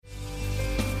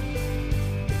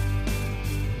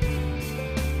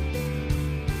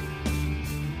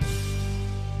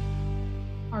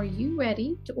you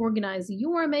ready to organize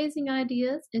your amazing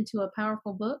ideas into a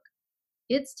powerful book?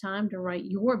 It's time to write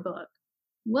your book.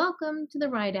 Welcome to the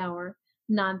Write Hour,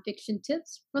 nonfiction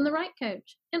tips from the Write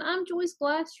Coach. And I'm Joyce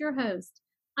Glass, your host.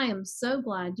 I am so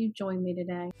glad you joined me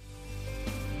today.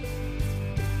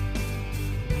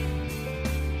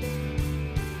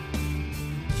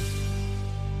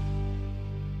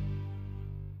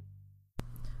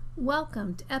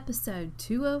 Welcome to episode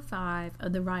 205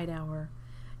 of the Write Hour.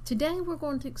 Today we're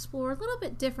going to explore a little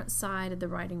bit different side of the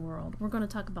writing world. We're going to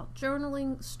talk about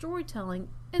journaling, storytelling,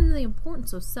 and the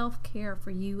importance of self-care for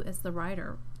you as the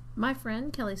writer. My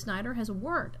friend Kelly Snyder has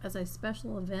worked as a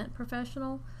special event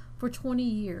professional for 20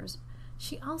 years.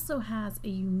 She also has a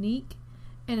unique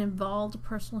and involved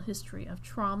personal history of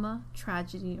trauma,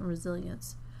 tragedy, and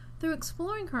resilience. Through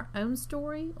exploring her own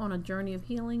story on a journey of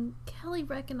healing, Kelly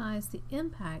recognized the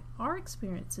impact our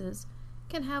experiences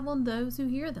can have on those who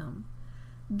hear them.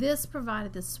 This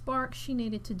provided the spark she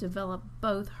needed to develop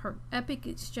both her Epic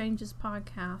Exchanges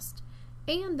podcast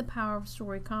and the Power of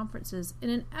Story conferences in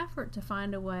an effort to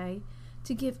find a way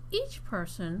to give each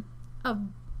person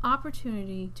an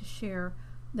opportunity to share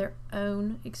their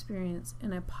own experience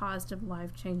in a positive,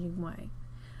 life-changing way.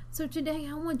 So today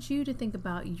I want you to think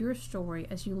about your story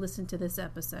as you listen to this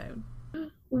episode.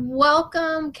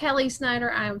 Welcome, Kelly Snyder.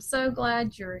 I am so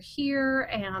glad you're here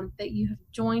and that you have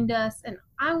joined us. And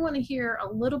I want to hear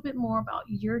a little bit more about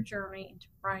your journey into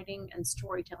writing and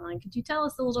storytelling. Could you tell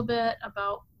us a little bit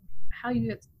about how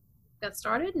you got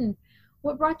started and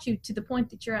what brought you to the point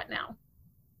that you're at now?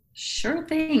 Sure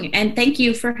thing. And thank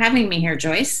you for having me here,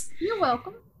 Joyce. You're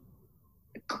welcome.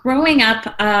 Growing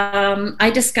up, I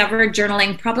discovered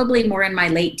journaling probably more in my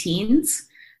late teens.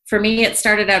 For me, it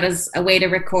started out as a way to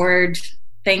record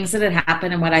things that had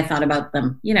happened and what I thought about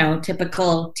them. You know,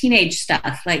 typical teenage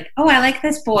stuff like, oh, I like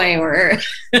this boy, or,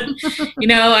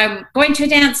 I'm going to a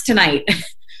dance tonight.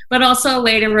 But also a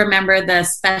way to remember the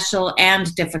special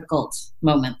and difficult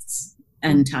moments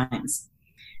and times.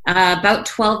 About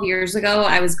 12 years ago,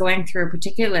 I was going through a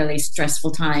particularly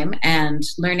stressful time and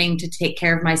learning to take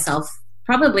care of myself,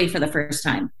 probably for the first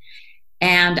time.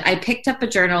 And I picked up a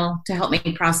journal to help me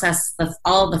process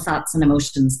all the thoughts and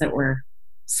emotions that were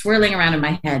swirling around in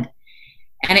my head.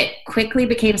 And it quickly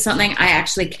became something I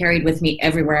actually carried with me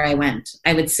everywhere I went.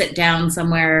 I would sit down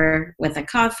somewhere with a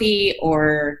coffee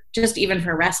or just even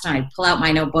for rest, and I'd pull out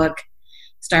my notebook,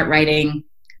 start writing.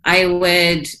 I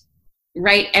would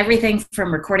write everything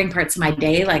from recording parts of my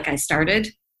day like I started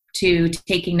to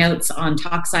taking notes on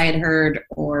talks I had heard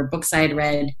or books I had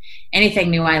read, anything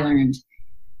new I learned.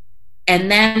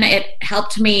 And then it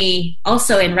helped me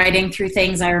also in writing through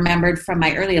things I remembered from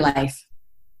my early life.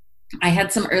 I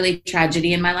had some early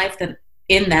tragedy in my life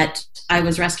that I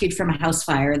was rescued from a house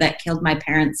fire that killed my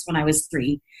parents when I was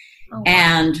 3. Oh, wow.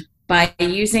 And by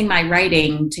using my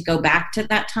writing to go back to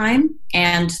that time,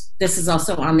 and this is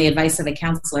also on the advice of a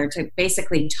counselor, to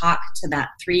basically talk to that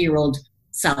 3-year-old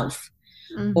self,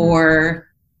 mm-hmm. or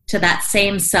to that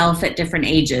same self at different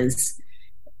ages,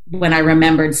 when I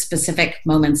remembered specific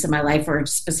moments in my life or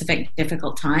specific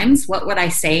difficult times, what would I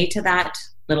say to that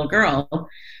little girl?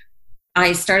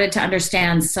 I started to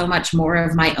understand so much more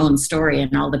of my own story,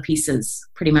 and all the pieces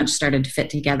pretty much started to fit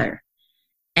together.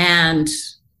 And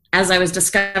as I was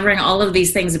discovering all of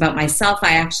these things about myself,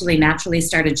 I actually naturally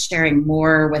started sharing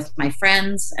more with my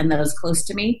friends and those close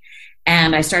to me.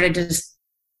 And I started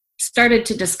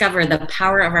to discover the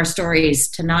power of our stories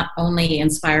to not only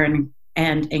inspire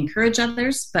and encourage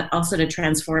others, but also to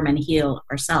transform and heal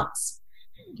ourselves.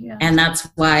 Yeah. And that's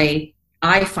why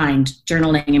I find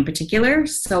journaling in particular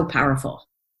so powerful.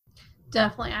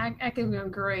 Definitely. I can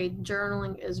agree.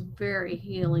 Journaling is very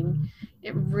healing.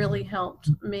 It really helped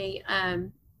me.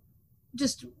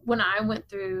 Just when I went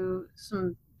through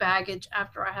some baggage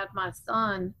after I had my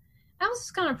son, I was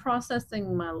just kind of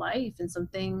processing my life and some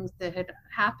things that had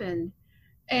happened.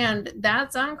 And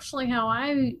that's actually how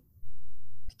I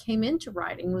came into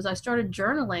writing, was I started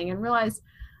journaling and realized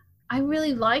I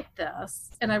really liked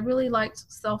this. And I really liked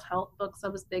self-help books. I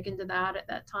was big into that at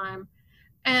that time.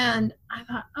 And I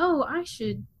thought, oh, I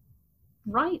should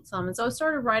write some. And so I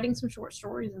started writing some short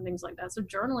stories and things like that. So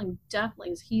journaling definitely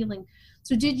is healing.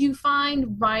 So did you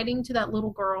find writing to that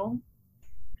little girl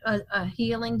a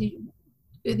healing? Did you,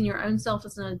 in your own self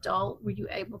as an adult, were you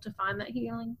able to find that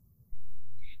healing?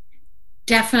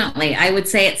 Definitely. I would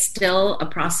say it's still a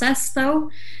process, though.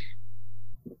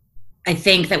 I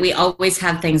think that we always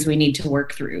have things we need to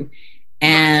work through,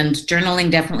 and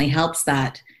journaling definitely helps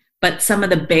that. But some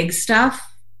of the big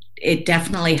stuff, it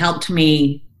definitely helped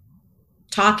me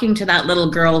talking to that little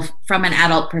girl from an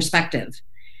adult perspective.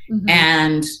 Mm-hmm.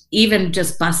 and even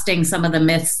just busting some of the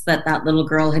myths that that little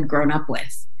girl had grown up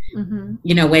with. Mm-hmm.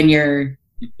 You know, when you're,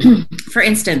 for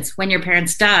instance, when your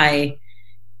parents die,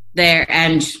 there,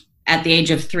 and at the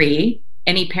age of 3,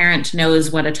 any parent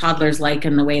knows what a toddler's like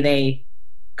and the way they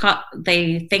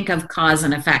think of cause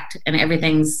and effect, and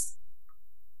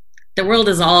the world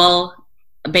is all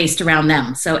based around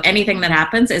them. So anything that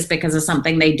happens is because of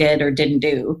something they did or didn't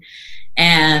do.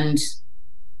 And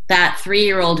that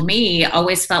 3-year-old me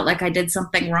always felt like I did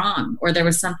something wrong, or there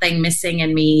was something missing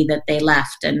in me that they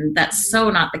left. And that's so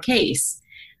not the case.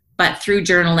 But through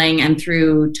journaling and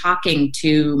through talking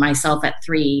to myself at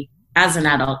 3 as an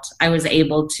adult, I was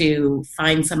able to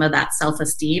find some of that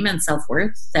self-esteem and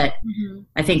self-worth that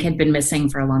I think had been missing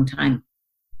for a long time.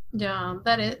 Yeah,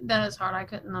 that is hard. I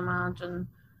couldn't imagine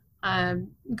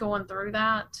going through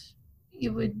that. It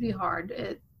would be hard,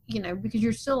 because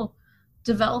you're still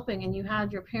developing, and you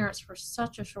had your parents for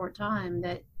such a short time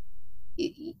that,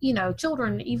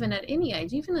 children, even at any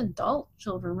age, even adult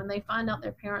children, when they find out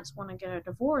their parents want to get a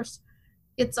divorce,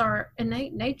 it's our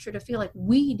innate nature to feel like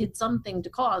we did something to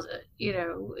cause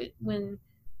it, when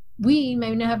we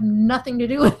may have nothing to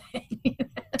do with it.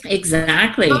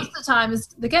 Exactly. Most of the time is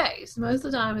the case. Most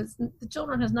of the time the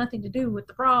children has nothing to do with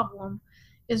the problem.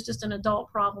 It's just an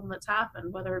adult problem that's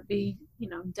happened, whether it be,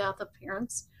 death of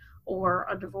parents or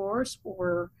a divorce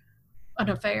or an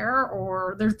affair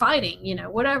or they're fighting,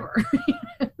 whatever.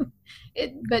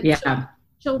 But yeah.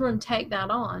 Children take that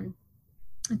on.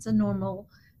 It's a normal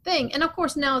thing. And of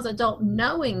course, now as an adult,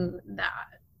 knowing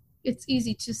that, it's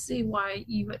easy to see why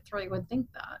you at 3 would think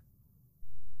that.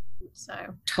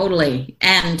 So totally.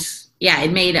 And yeah,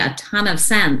 it made a ton of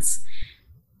sense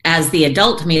as the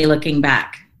adult me looking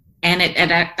back. And it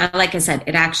like I said,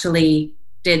 it actually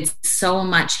did so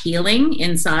much healing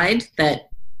inside that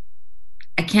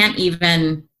I can't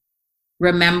even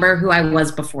remember who I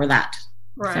was before that.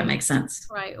 Right. If that makes sense.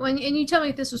 Right. And you tell me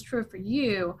if this was true for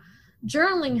you.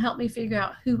 Journaling helped me figure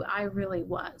out who I really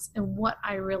was and what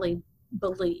I really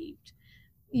believed.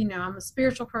 I'm a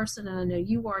spiritual person, and I know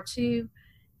you are too.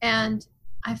 And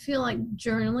I feel like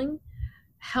journaling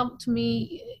helped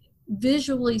me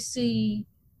visually see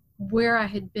where I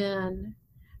had been.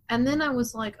 And then I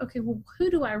was like, okay, well,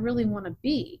 who do I really want to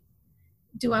be?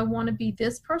 Do I want to be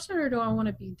this person, or do I want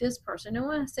to be this person? I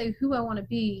want to say who I want to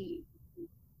be,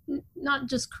 not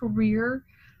just career,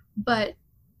 but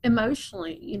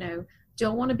emotionally. Do I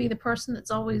want to be the person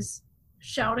that's always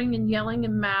shouting and yelling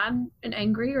and mad and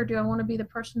angry, or do I want to be the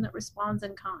person that responds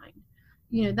in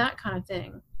kind? That kind of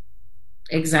thing.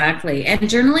 Exactly. And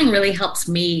journaling really helps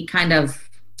me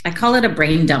I call it a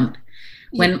brain dump.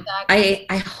 When exactly.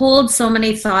 I hold so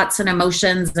many thoughts and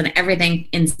emotions and everything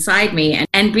inside me,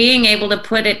 and being able to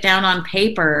put it down on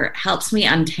paper helps me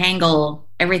untangle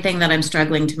everything that I'm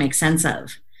struggling to make sense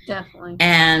of. Definitely.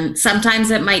 And sometimes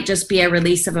it might just be a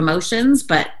release of emotions,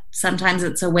 but sometimes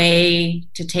it's a way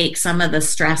to take some of the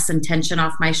stress and tension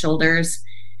off my shoulders.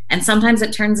 And sometimes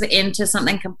it turns into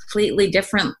something completely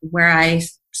different, where I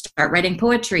start writing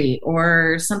poetry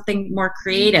or something more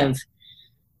creative.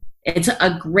 It's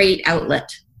a great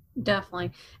outlet.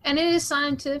 Definitely. And it is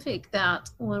scientific that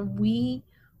when we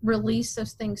release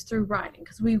those things through writing,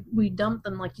 because we dump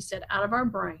them, like you said, out of our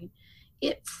brain,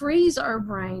 it frees our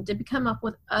brain to come up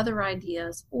with other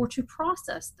ideas or to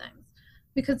process things.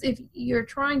 Because if you're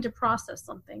trying to process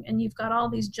something and you've got all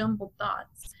these jumbled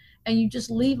thoughts and you just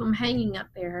leave them hanging up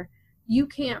there, you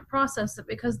can't process it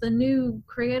because the new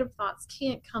creative thoughts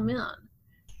can't come in.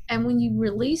 And when you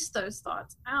release those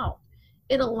thoughts out,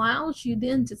 it allows you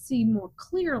then to see more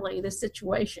clearly the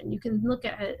situation. You can look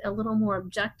at it a little more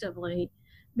objectively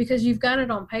because you've got it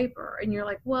on paper, and you're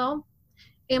like, well,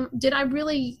 did I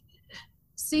really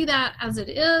see that as it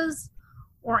is,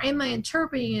 or am I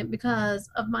interpreting it because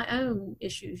of my own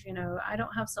issues? I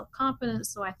don't have self-confidence,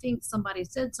 so I think somebody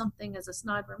said something as a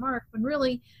snide remark when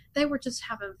really they were just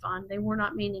having fun. They were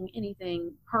not meaning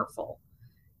anything hurtful,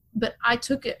 but I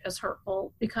took it as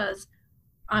hurtful because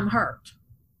I'm hurt.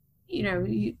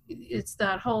 It's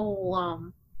that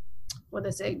whole, what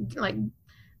they say, like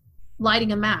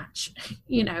lighting a match,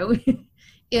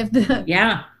 if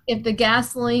the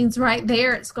gasoline's right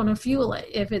there, it's going to fuel it.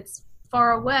 If it's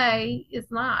far away,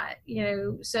 it's not,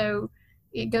 so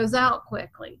it goes out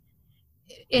quickly.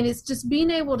 And it's just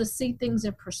being able to see things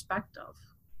in perspective.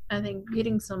 I think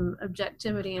getting some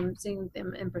objectivity and seeing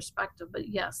them in perspective. But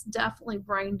yes, definitely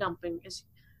brain dumping is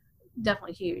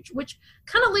definitely huge, which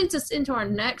kind of leads us into our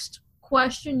next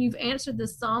question. You've answered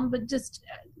this some, but just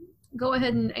go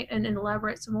ahead and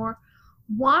elaborate some more.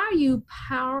 Why are you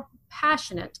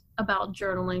passionate about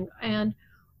journaling, and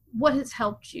what has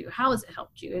helped you? How has it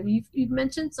helped you? And you've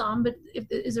mentioned some, but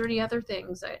is there any other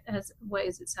things that has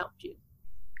ways it's helped you?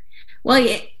 Well,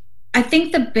 I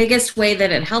think the biggest way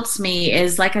that it helps me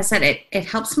is, like I said, it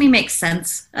helps me make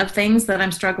sense of things that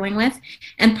I'm struggling with.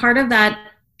 And part of that,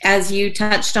 as you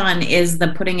touched on, is the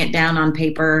putting it down on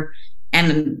paper.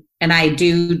 And I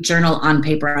do journal on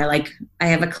paper. I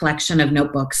have a collection of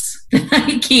notebooks that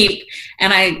I keep,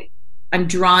 and I'm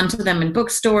drawn to them in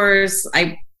bookstores.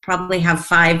 I probably have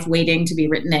 5 waiting to be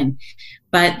written in.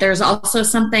 But there's also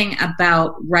something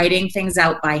about writing things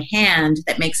out by hand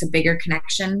that makes a bigger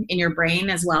connection in your brain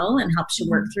as well and helps you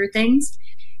work through things.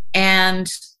 And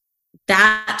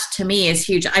that to me is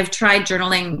huge. I've tried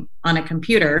journaling on a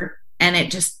computer and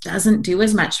it just doesn't do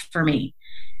as much for me.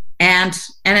 And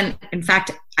in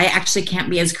fact, I actually can't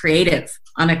be as creative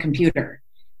on a computer.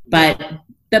 But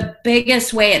the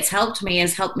biggest way it's helped me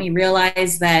is helped me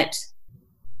realize that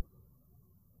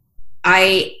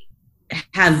I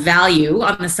have value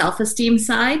on the self-esteem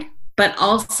side, but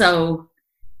also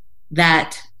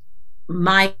that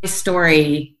my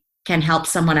story can help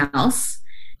someone else,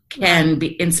 can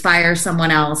inspire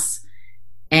someone else.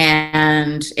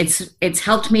 And it's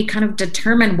helped me kind of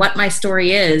determine what my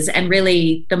story is. And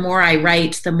really, the more I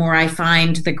write, the more I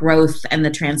find the growth and the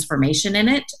transformation in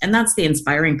it. And that's the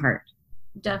inspiring part.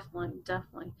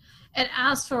 Definitely. And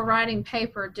as for writing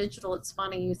paper, digital, it's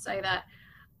funny you say that.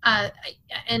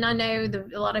 And I know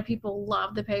a lot of people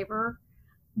love the paper,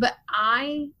 but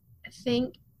I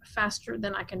think faster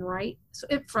than I can write. So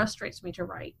it frustrates me to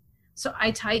write. So I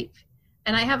type,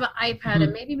 and I have an iPad,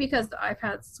 and maybe because the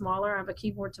iPad's smaller, I have a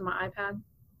keyboard to my iPad,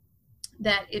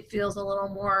 that it feels a little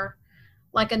more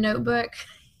like a notebook,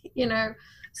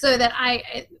 so that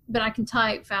but I can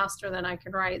type faster than I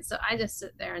can write. So I just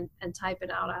sit there and type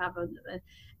it out.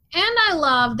 And I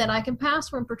love that I can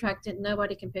password protect it.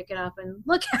 Nobody can pick it up and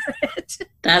look at it.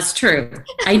 That's true.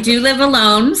 I do live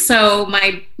alone, so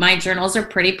my journals are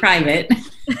pretty private.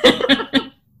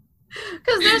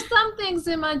 Because there's some things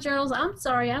in my journals, I'm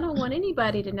sorry, I don't want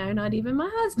anybody to know, not even my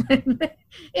husband.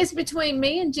 It's between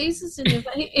me and Jesus, and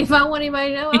if I want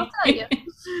anybody to know, I'll tell you.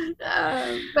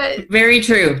 But very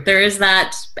true. There is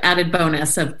that added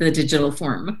bonus of the digital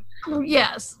form.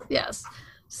 Yes.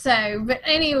 So, but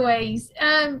anyways,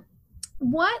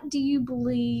 what do you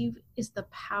believe is the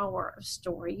power of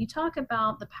story? You talk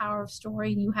about the power of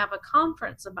story, and you have a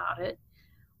conference about it.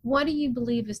 What do you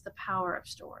believe is the power of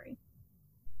story?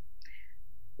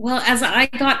 Well, as I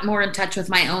got more in touch with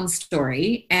my own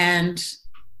story, and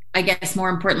I guess more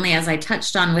importantly, as I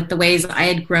touched on with the ways I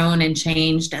had grown and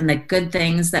changed and the good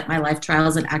things that my life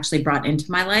trials had actually brought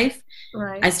into my life,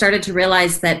 right, I started to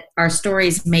realize that our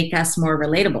stories make us more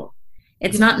relatable.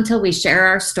 It's not until we share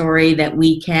our story that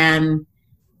we can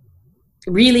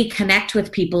really connect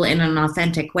with people in an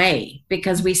authentic way,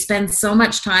 because we spend so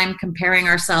much time comparing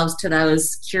ourselves to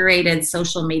those curated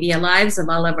social media lives of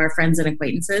all of our friends and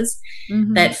acquaintances,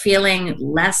 that feeling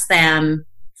less than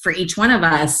for each one of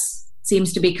us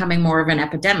seems to be becoming more of an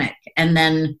epidemic. And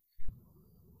then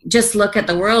just look at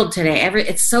the world today.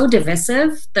 It's so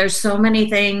divisive. There's so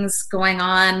many things going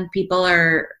on. People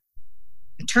are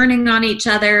turning on each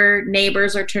other.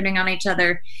 Neighbors are turning on each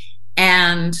other.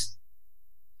 And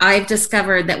I've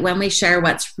discovered that when we share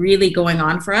what's really going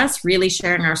on for us, really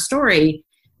sharing our story,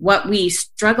 what we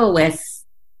struggle with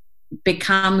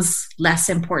becomes less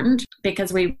important,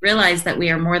 because we realize that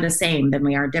we are more the same than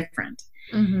we are different.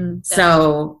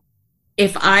 So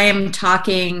if I am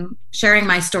sharing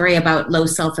my story about low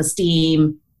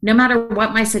self-esteem, no matter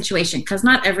what my situation, because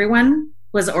not everyone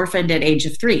was orphaned at age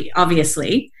of 3,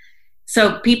 obviously.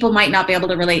 So people might not be able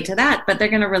to relate to that, but they're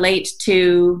going to relate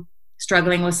to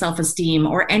struggling with self-esteem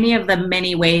or any of the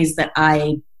many ways that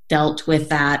I dealt with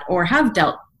that or have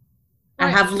dealt or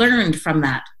have learned from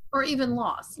that. Or even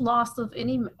loss of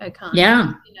any kind.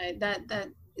 Yeah.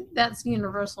 That's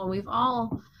universal. We've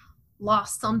all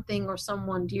lost something or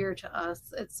someone dear to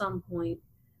us at some point.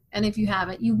 And if you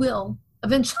haven't, you will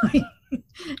eventually.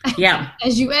 Yeah.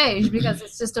 As you age, because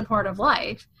it's just a part of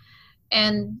life.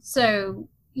 And so,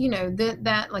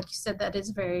 that, like you said, that is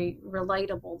very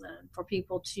relatable then for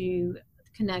people to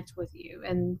connect with you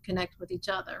and connect with each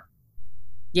other.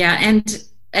 Yeah. And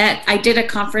I did a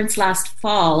conference last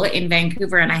fall in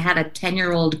Vancouver, and I had a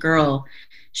 10-year-old girl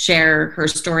share her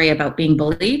story about being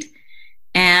bullied.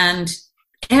 And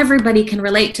everybody can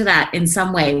relate to that in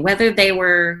some way, whether they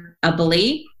were a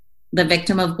bully, the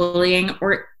victim of bullying,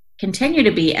 or continue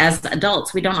to be as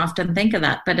adults. We don't often think of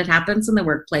that, but it happens in the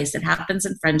workplace. It happens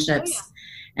in friendships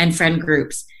and friend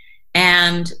groups.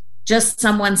 And just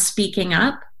someone speaking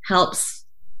up helps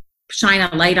shine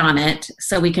a light on it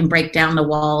so we can break down the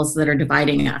walls that are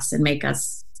dividing us and make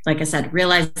us like I said,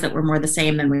 realize that we're more the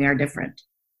same than we are different.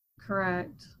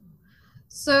 Correct.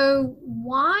 So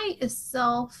why is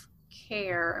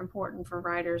self-care important for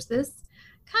writers? This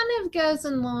kind of goes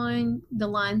in the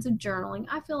lines of journaling.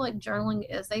 I feel like journaling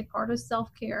is a part of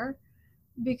self-care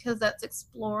because that's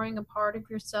exploring a part of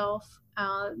yourself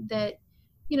that,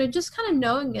 just kind of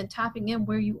knowing and tapping in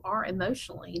where you are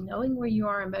emotionally,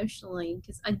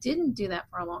 because I didn't do that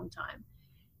for a long time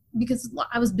because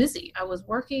I was busy. I was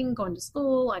working, going to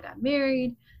school, I got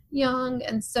married young.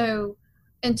 And so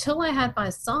until I had my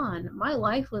son, my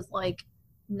life was like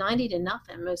 90 to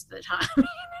nothing most of the time.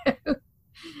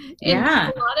 And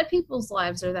a lot of people's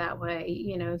lives are that way.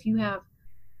 If you have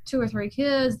 2 or 3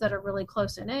 kids that are really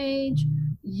close in age,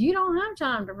 you don't have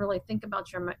time to really think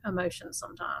about your emotions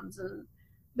sometimes.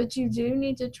 But you do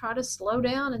need to try to slow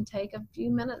down and take a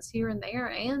few minutes here and there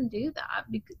and do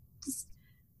that because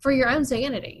for your own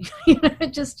sanity,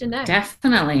 just to know.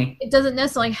 Definitely. It doesn't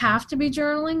necessarily have to be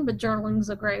journaling, but journaling's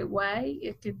a great way.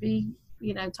 It could be,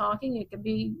 talking. It could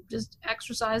be just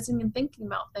exercising and thinking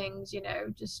about things,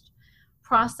 just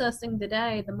processing the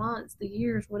day, the months, the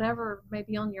years, whatever may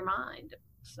be on your mind.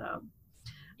 So.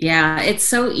 Yeah, it's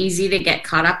so easy to get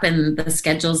caught up in the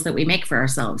schedules that we make for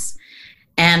ourselves.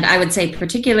 And I would say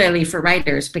particularly for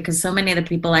writers, because so many of the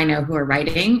people I know who are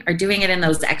writing are doing it in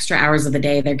those extra hours of the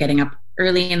day. They're getting up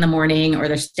early in the morning or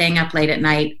they're staying up late at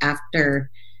night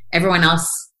after everyone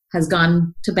else has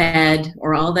gone to bed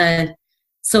or all the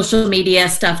social media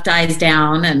stuff dies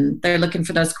down and they're looking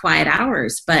for those quiet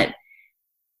hours. But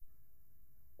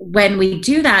when we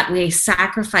do that, we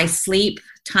sacrifice sleep,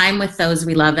 time with those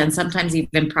we love, and sometimes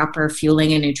even proper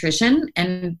fueling and nutrition.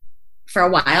 And for a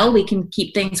while, we can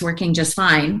keep things working just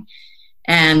fine.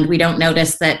 And we don't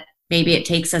notice that maybe it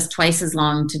takes us twice as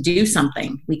long to do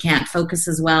something. We can't focus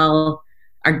as well.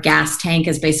 Our gas tank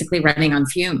is basically running on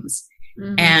fumes.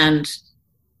 Mm-hmm. And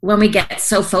when we get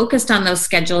so focused on those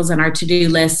schedules and our to-do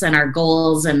lists and our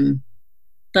goals and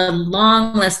the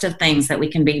long list of things that we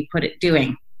can be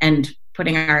doing and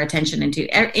putting our attention into,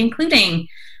 including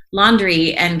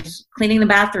laundry and cleaning the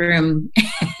bathroom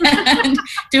and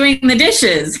doing the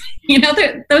dishes,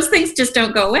 those things just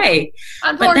don't go away.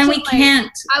 But then we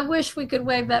can't. I wish we could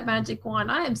wave that magic wand.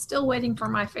 I am still waiting for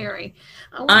my fairy.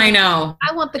 I know.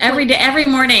 I want the every day, every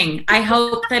morning. I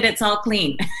hope that it's all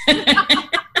clean.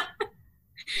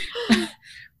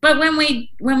 But when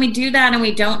we do that and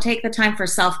we don't take the time for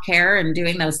self-care and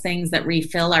doing those things that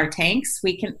refill our tanks,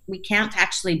 we can't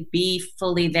actually be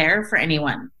fully there for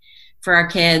anyone. For our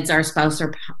kids, our spouse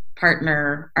or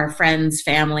partner, our friends,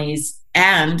 families,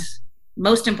 and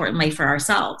most importantly for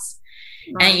ourselves.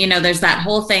 Right. And, there's that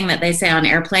whole thing that they say on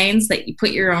airplanes that you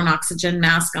put your own oxygen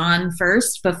mask on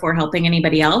first before helping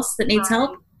anybody else that needs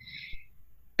help.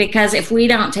 Because if we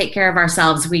don't take care of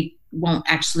ourselves, we won't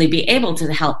actually be able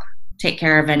to help take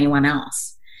care of anyone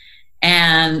else.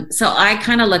 And so I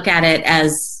kind of look at it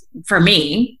as, for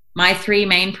me, my 3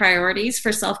 main priorities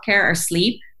for self-care are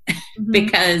sleep, mm-hmm.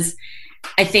 because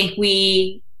I think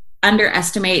we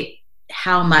underestimate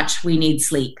how much we need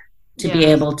sleep to be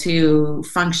able to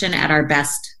function at our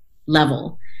best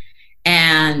level.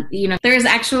 And, there's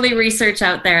actually research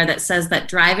out there that says that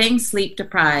driving sleep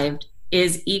deprived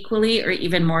is equally or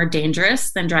even more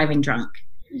dangerous than driving drunk.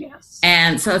 Yes.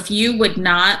 And so if you would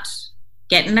not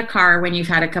get in a car when you've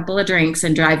had a couple of drinks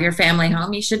and drive your family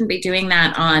home, you shouldn't be doing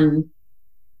that on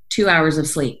 2 hours of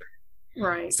sleep.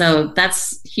 Right. So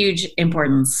that's huge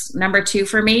importance. Number 2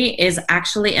 for me is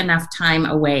actually enough time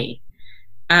away.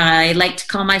 I like to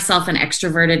call myself an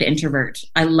extroverted introvert.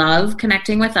 I love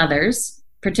connecting with others,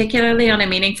 particularly on a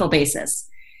meaningful basis.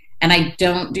 And I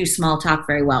don't do small talk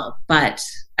very well, but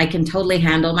I can totally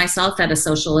handle myself at a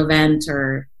social event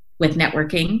or with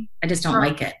networking. I just don't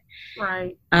like it.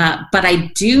 Right. But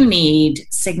I do need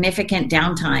significant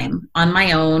downtime on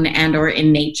my own and or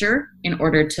in nature in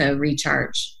order to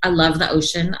recharge. I love the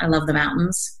ocean. I love the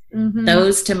mountains. Mm-hmm.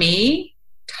 Those to me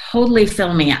totally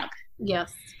fill me up.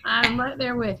 Yes. I'm right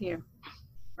there with you.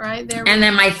 Right there. And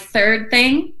then my 3rd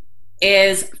thing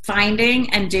is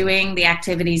finding and doing the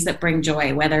activities that bring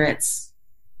joy, whether it's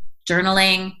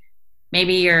journaling,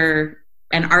 maybe you're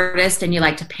an artist and you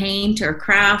like to paint or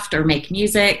craft or make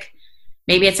music.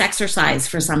 Maybe it's exercise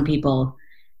for some people.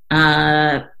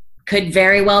 Could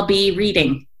very well be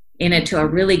reading into a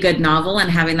really good novel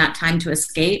and having that time to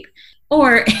escape.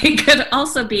 Or it could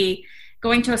also be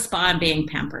going to a spa and being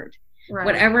pampered. Right.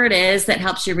 Whatever it is that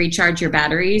helps you recharge your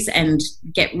batteries and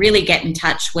get in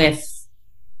touch with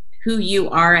who you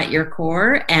are at your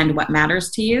core and what matters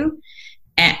to you.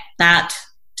 And that,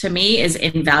 to me, is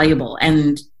invaluable.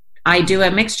 And I do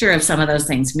a mixture of some of those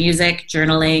things: music,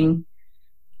 journaling,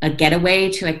 a getaway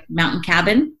to a mountain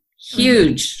cabin.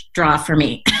 Huge draw for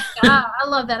me. I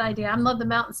love that idea. I love the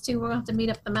mountains too. We'll have to meet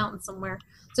up the mountains somewhere.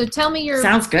 So tell me your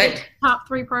Sounds good. top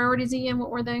 3 priorities again. What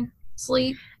were they?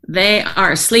 Sleep? They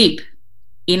are sleep,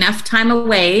 enough time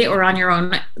away or on your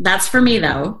own. That's for me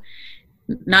though.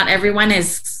 Not everyone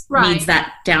needs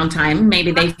that downtime.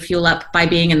 Maybe they fuel up by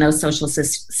being in those social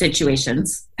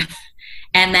situations.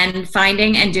 And then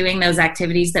finding and doing those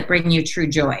activities that bring you true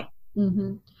joy.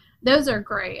 Mm-hmm. Those are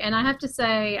great. And I have to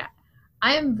say,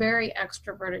 I am very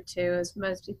extroverted too, as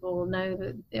most people will know.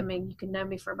 That, I mean, you can know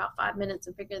me for about 5 minutes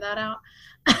and figure that out.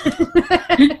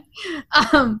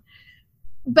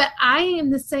 But I am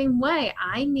the same way.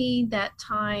 I need that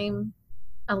time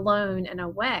alone and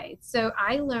away. So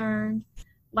I learned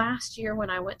last year when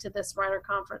I went to this writer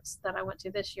conference that I went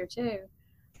to this year too.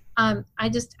 I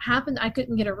just happened, I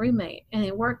couldn't get a roommate, and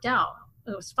it worked out.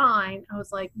 It was fine. I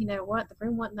was like, you know what? The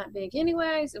room wasn't that big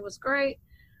anyways. It was great.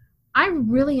 I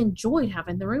really enjoyed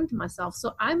having the room to myself.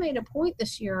 So I made a point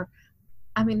this year.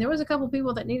 I mean, there was a couple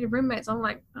people that needed roommates. I'm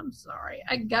like, I'm sorry.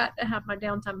 I got to have my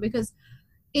downtime because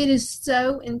it is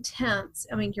so intense.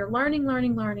 I mean, you're learning.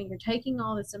 You're taking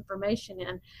all this information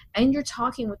in, and you're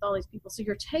talking with all these people. So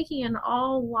you're taking in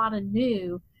a lot of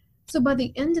new. So by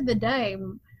the end of the day,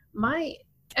 my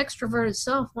extroverted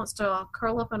self wants to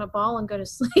curl up in a ball and go to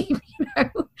sleep, you know,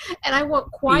 and I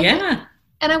want quiet,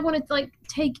 and I want to like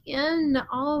take in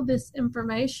all this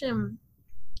information.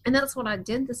 And that's what I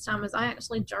did this time, is I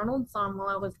actually journaled some while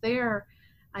I was there.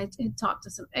 I had talked to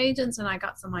some agents and I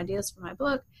got some ideas for my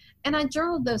book, and I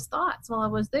journaled those thoughts while I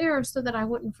was there so that I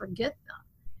wouldn't forget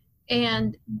them.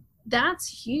 And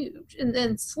that's huge. And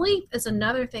then sleep is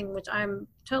another thing, which I'm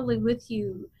totally with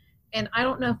you. And I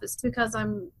don't know if it's because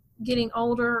I'm getting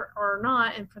older or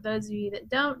not. And for those of you that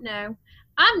don't know,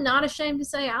 I'm not ashamed to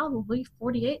say I will be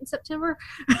 48 in September.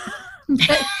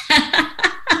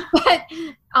 but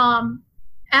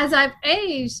as I've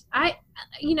aged, I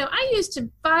used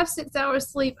to 5-6 hours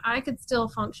sleep. I could still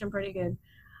function pretty good.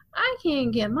 I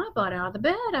can't get my butt out of the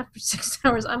bed after 6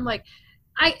 hours. I'm like,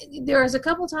 there's a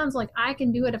couple times like I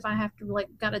can do it if I have to, like,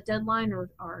 got a deadline or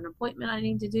an appointment I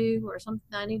need to do or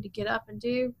something I need to get up and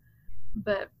do.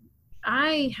 But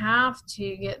I have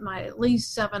to get my at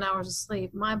least 7 hours of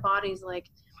sleep. My body's like,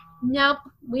 nope,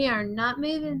 we are not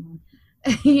moving.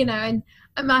 And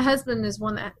my husband is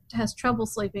one that has trouble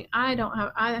sleeping. I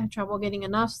have trouble getting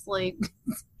enough sleep.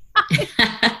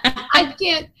 I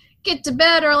can't get to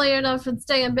bed early enough and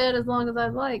stay in bed as long as I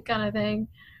like, kind of thing,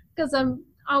 because I'm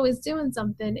always doing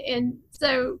something. And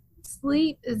so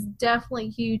sleep is definitely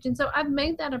huge. And so I've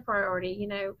made that a priority.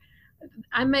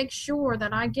 I make sure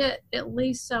that I get at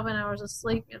least 7 hours of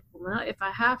sleep. If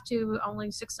I have to, only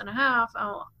 6.5,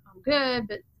 I'm good.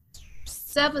 But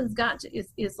 7's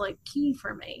is like key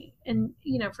for me. And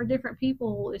for different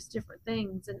people, it's different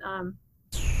things. And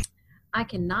I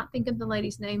cannot think of the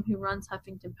lady's name who runs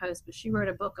Huffington Post, but she wrote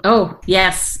a book about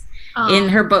yes. In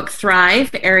her book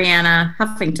Thrive, Arianna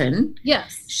Huffington.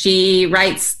 Yes. She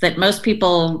writes that most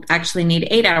people actually need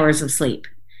 8 hours of sleep.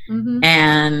 Mm-hmm.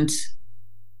 And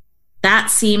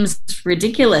that seems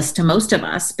ridiculous to most of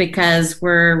us because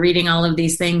we're reading all of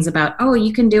these things about,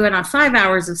 you can do it on 5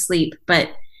 hours of sleep. But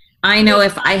I know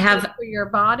if I have... for your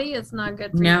body, it's not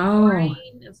good for your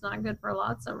brain. It's not good for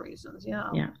lots of reasons, yeah.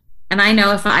 And I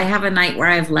know if I have a night where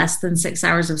I have less than 6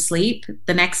 hours of sleep,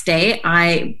 the next day,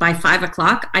 by 5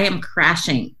 o'clock, I am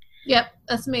crashing. Yep,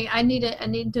 that's me. I need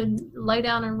to lay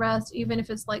down and rest, even if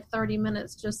it's like 30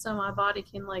 minutes, just so my body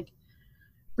can like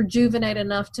rejuvenate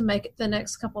enough to make it the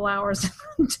next couple hours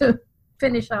to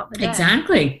finish out the day.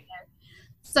 Exactly.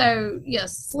 So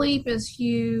yes, sleep is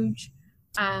huge.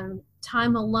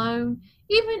 Time alone.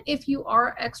 Even if you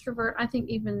are extrovert, I think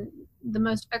even the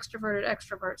most extroverted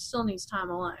extrovert still needs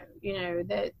time alone.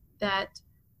 That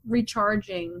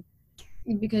recharging,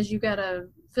 because you got to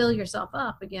fill yourself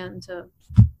up again to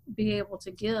be able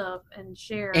to give and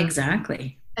share.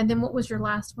 Exactly. And then what was your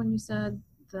last one you said?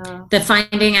 The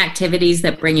finding activities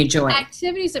that bring you joy.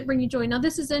 Activities that bring you joy. Now,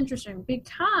 this is interesting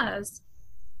because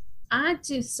I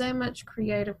do so much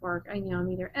creative work.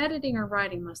 I'm either editing or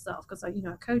writing myself because I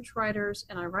coach writers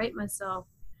and I write myself.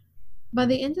 By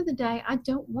the end of the day, I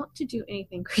don't want to do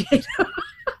anything creative.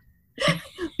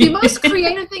 The most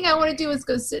creative thing I want to do is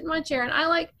go sit in my chair. And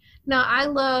I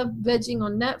love vegging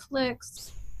on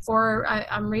Netflix, or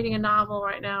I'm reading a novel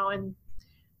right now. And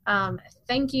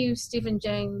thank you, Stephen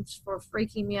James, for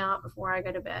freaking me out before I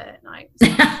go to bed at night.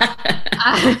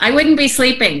 I wouldn't be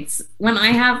sleeping when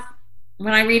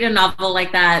I read a novel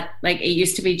like that. Like it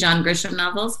used to be John Grisham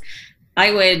novels.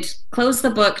 I would close the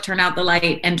book, turn out the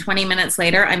light, and 20 minutes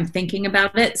later, I'm thinking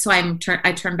about it. So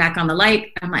I turn back on the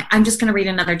light. I'm like, I'm just going to read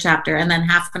another chapter. And then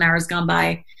half an hour has gone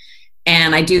by.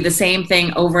 And I do the same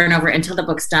thing over and over until the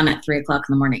book's done at 3:00 in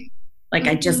the morning. Like,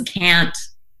 I just can't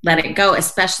let it go,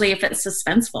 especially if it's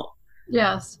suspenseful.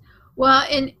 Yes. Well,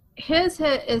 and his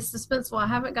hit is suspenseful. I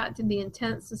haven't got to the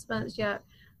intense suspense yet,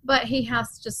 but he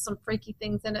has just some freaky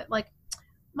things in it. Like,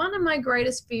 one of my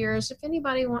greatest fears, if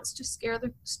anybody wants to scare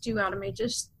the stew out of me,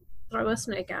 just throw a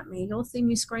snake at me. You'll see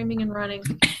me screaming and running.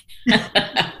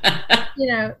 You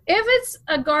know, if it's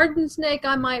a garden snake,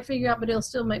 I might figure out, but it'll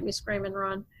still make me scream and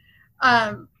run.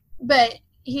 But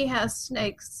he has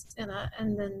snakes in it,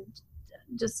 and then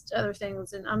just other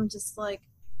things, and I'm just like,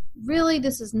 really,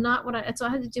 this is not what so I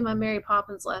had to do my Mary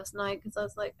Poppins last night, because I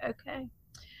was like, okay,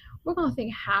 we're going to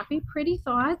think happy, pretty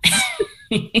thoughts.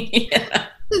 Yeah.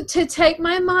 To take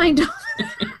my mind off,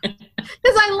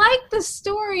 because I like the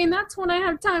story, and that's when I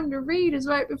have time to read, is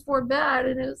right before bed.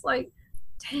 And it's like,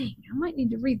 dang, I might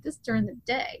need to read this during the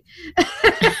day.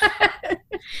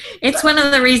 It's one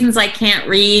of the reasons I can't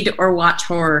read or watch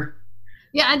horror.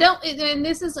 Yeah, I don't, and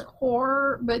this isn't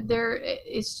horror, but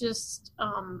it's just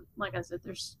like I said,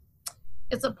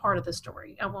 it's a part of the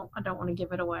story. I don't want to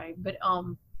give it away, but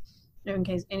in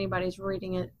case anybody's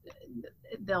reading it,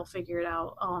 they'll figure it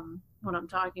out what I'm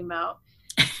talking about.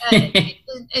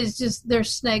 It's just,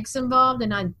 there's snakes involved,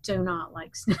 and I do not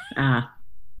like snakes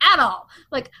at all.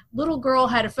 Like, little girl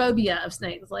had a phobia of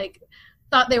snakes, like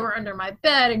thought they were under my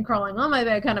bed and crawling on my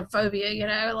bed kind of phobia, you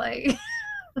know, like.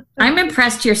 I'm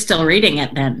impressed you're still reading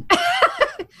it then.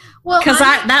 Well, because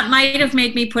that might have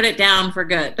made me put it down for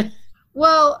good.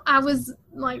 Well, I was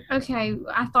like, okay,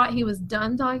 I thought he was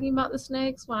done talking about the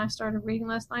snakes when I started reading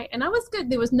last night, and I was good.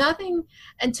 There was nothing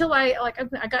until I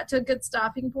got to a good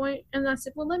stopping point, and I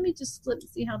said, well, let me just flip to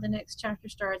see how the next chapter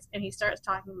starts. And he starts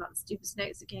talking about the stupid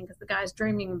snakes again, because the guy's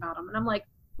dreaming about them, and I'm like,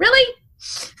 really?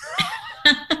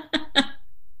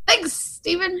 Thanks,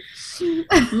 Stephen.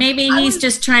 Maybe he's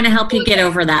just trying to help you get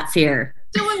over that fear.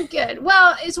 Doing good.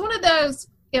 Well, it's one of those,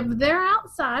 if they're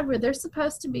outside where they're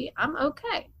supposed to be, I'm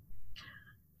okay.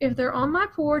 If they're on my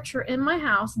porch or in my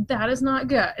house, that is not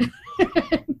good.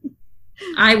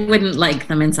 I wouldn't like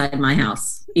them inside my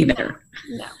house either.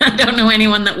 No. I don't know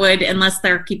anyone that would, unless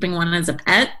they're keeping one as a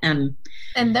pet. And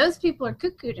those people are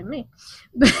cuckoo to me.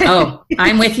 Oh,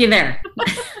 I'm with you there.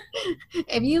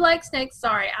 If you like snakes,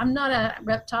 sorry. I'm not a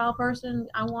reptile person.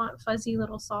 I want fuzzy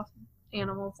little soft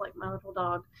animals like my little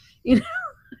dog. You know,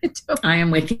 I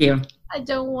am with you. I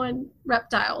don't want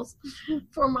reptiles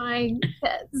for my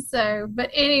pets. So, but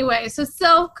anyway, so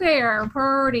self-care,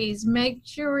 priorities, make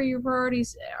sure your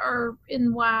priorities are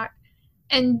in whack,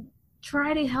 and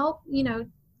try to help, you know,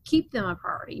 keep them a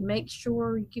priority. Make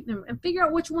sure you keep them, and figure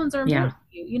out which ones are important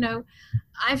to you. You know,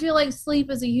 I feel like sleep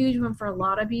is a huge one for a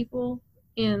lot of people,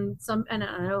 and I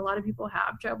know a lot of people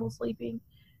have trouble sleeping,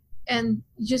 and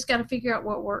you just got to figure out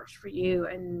what works for you.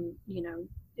 And, you know,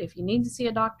 if you need to see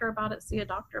a doctor about it, see a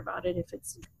doctor about it if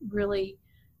it's really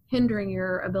hindering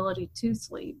your ability to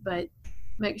sleep. But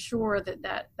make sure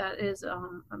that is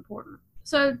important.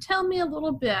 So tell me a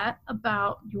little bit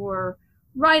about your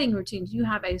writing routine. Do you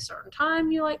have a certain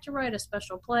time you like to write, a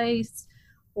special place,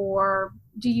 or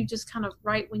do you just kind of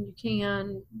write when you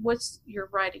can? What's your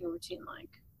writing routine like?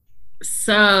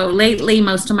 So lately,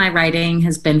 most of my writing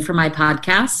has been for my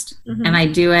podcast, and I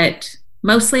do it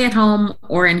mostly at home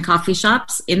or in coffee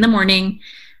shops in the morning.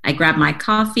 I grab my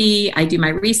coffee, I do my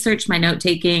research, my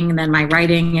note-taking, then my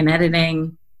writing and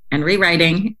editing and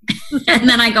rewriting, and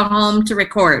then I go home to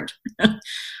record.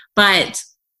 But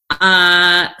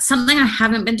something I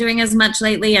haven't been doing as much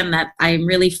lately, and that I've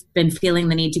really been feeling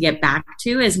the need to get back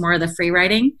to, is more of the free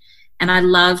writing. And I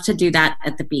love to do that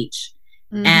at the beach.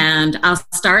 And I'll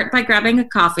start by grabbing a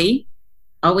coffee,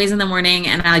 always in the morning,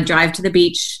 and I drive to the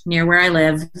beach near where I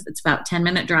live. It's about a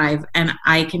 10-minute drive, and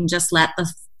I can just let the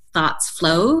thoughts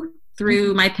flow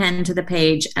through my pen to the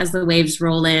page as the waves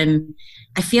roll in.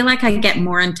 I feel like I get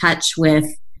more in touch with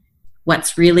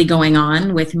what's really going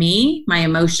on with me, my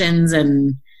emotions,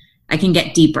 and I can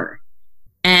get deeper.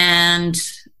 And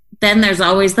then there's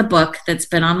always the book that's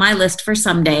been on my list for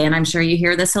someday, and I'm sure you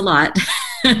hear this a lot.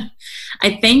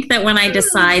 I think that when I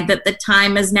decide that the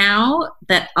time is now,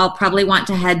 that I'll probably want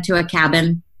to head to a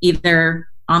cabin, either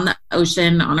on the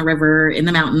ocean, on a river, in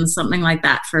the mountains, something like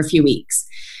that, for a few weeks.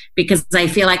 Because I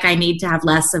feel like I need to have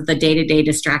less of the day-to-day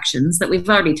distractions that we've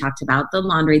already talked about, the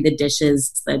laundry, the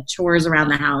dishes, the chores around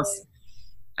the house.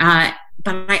 But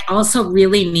I also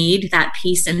really need that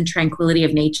peace and tranquility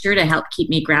of nature to help keep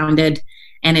me grounded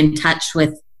and in touch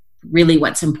with really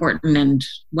what's important and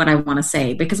what I want to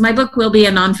say. Because my book will be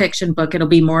a nonfiction book. It'll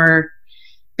be more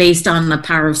based on the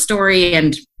power of story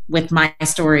and with my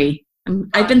story.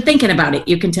 I've been thinking about it,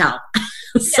 you can tell.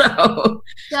 So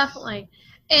definitely.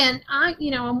 And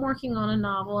I'm working on a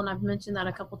novel, and I've mentioned that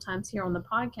a couple times here on the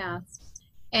podcast.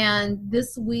 And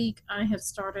this week I have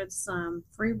started some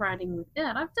free writing with it.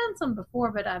 I've done some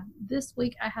before, but this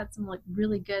week I had some like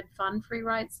really good fun free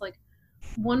writes. Like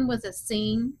one was a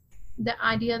scene, the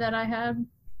idea that I had,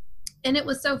 and it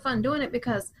was so fun doing it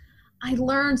because I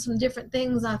learned some different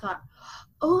things. I thought,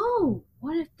 oh,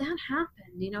 what if that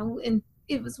happened? And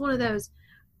it was one of those,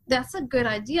 that's a good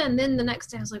idea. And then the next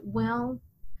day I was like, well,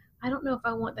 I don't know if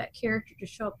I want that character to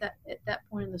show up at that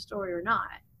point in the story or not.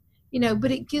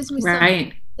 But it gives me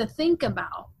something to think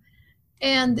about.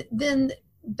 And then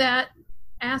that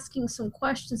asking some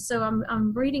questions. So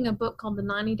I'm reading a book called The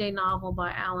 90-Day Novel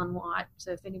by Alan Watt.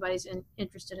 So if anybody's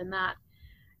interested in that.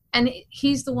 And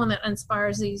he's the one that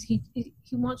inspires these. He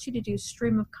wants you to do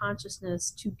stream of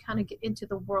consciousness to kind of get into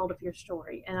the world of your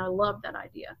story. And I love that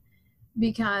idea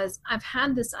because I've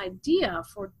had this idea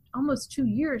for almost 2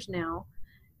 years now,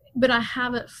 but I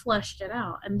haven't fleshed it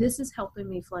out. And this is helping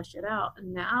me flesh it out.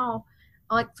 And now,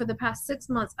 like for the past 6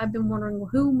 months, I've been wondering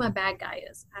who my bad guy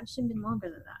is. Actually, been longer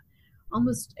than that,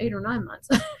 almost 8 or 9 months.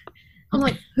 I'm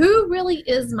like, who really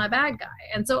is my bad guy?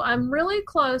 And so I'm really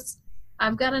close.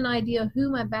 I've got an idea who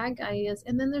my bad guy is.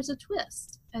 And then there's a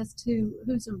twist as to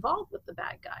who's involved with the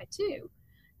bad guy too.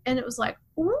 And it was like,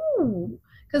 ooh,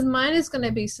 because mine is going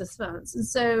to be suspense. And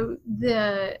so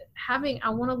I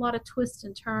want a lot of twists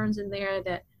and turns in there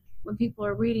that when people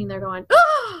are reading, they're going,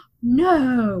 oh,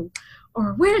 no,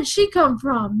 or where did she come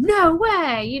from? No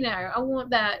way. I want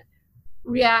that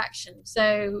reaction.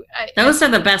 So those are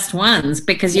the best ones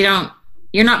because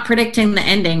you're not predicting the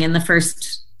ending in the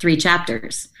first 3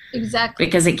 chapters. Exactly.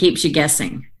 Because it keeps you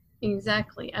guessing.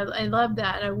 Exactly. I love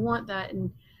that. And I want that.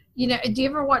 And, do you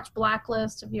ever watch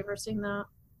Blacklist? Have you ever seen that?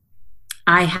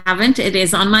 I haven't. It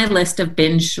is on my list of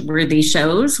binge-worthy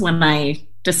shows when I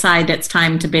decide it's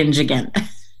time to binge again.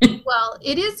 Well,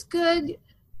 it is good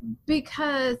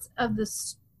because of the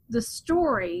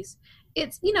stories.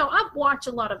 It's, I've watched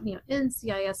a lot of,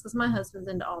 NCIS because my husband's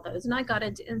into all those. And I got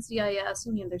into NCIS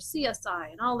and, there's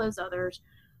CSI and all those others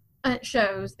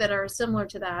shows that are similar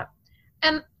to that.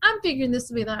 And I'm figuring this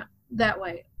to be that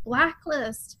way.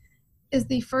 Blacklist is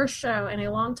the first show in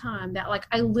a long time that, like,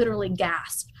 I literally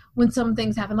gasped when some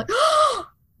things happen. Like, oh,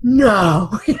 no.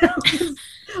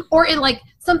 Or it, like,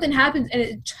 something happens and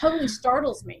it totally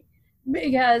startles me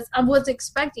because I was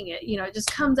expecting it. It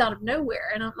just comes out of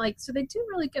nowhere. And I'm like, so they do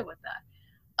really good with that.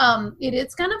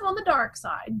 It's kind of on the dark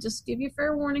side. Just give you a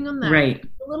fair warning on that. Right.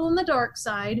 A little on the dark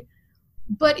side.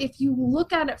 But if you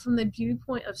look at it from the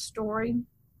viewpoint of story,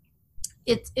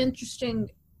 it's interesting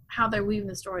how they're weaving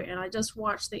the story. And I just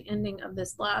watched the ending of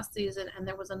this last season, and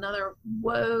there was another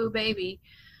whoa baby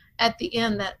at the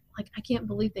end that, like, I can't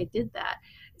believe they did that.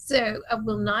 So I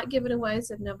will not give it away,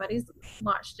 so if nobody's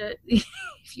watched it, if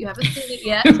you haven't seen it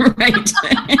yet. Right.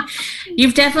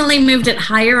 You've definitely moved it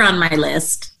higher on my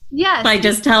list. Yes. By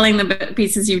just telling the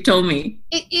pieces you've told me.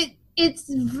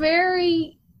 It's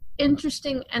very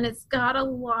interesting, and it's got a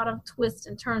lot of twists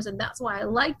and turns, and that's why I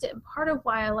liked it. And part of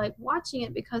why I like watching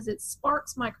it, because it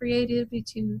sparks my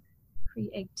creativity,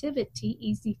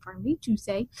 easy for me to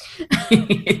say,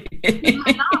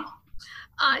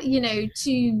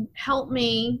 to help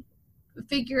me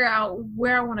figure out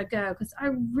where I want to go, because I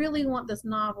really want this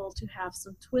novel to have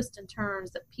some twists and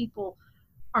turns that people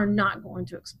are not going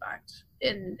to expect,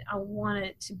 and I want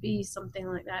it to be something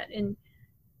like that. And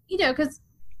because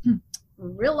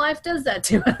real life does that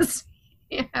to us,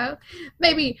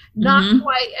 maybe not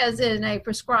quite as in a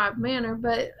prescribed manner,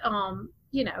 but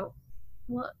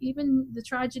well, even the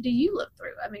tragedy you lived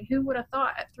through. I mean, who would have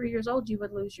thought at 3 years old you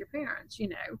would lose your parents?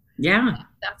 Yeah,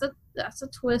 that's a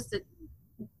twist that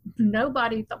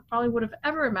nobody probably would have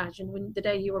ever imagined when the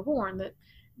day you were born, that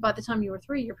by the time you were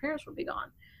 3, your parents would be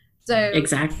gone. So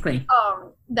exactly,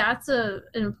 that's an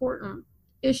important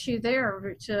issue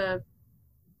there to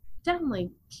definitely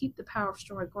keep the power of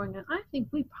story going. And I think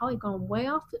we've probably gone way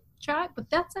off the track, but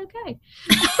that's okay.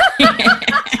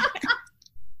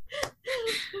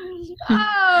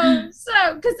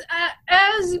 So because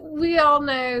as we all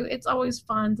know, it's always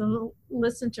fun to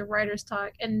listen to writers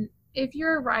talk, and if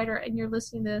you're a writer and you're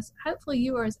listening to this, hopefully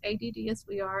you are as ADD as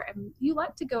we are, and you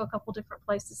like to go a couple different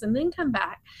places and then come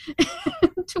back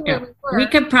to where we were. We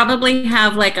could probably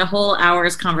have like a whole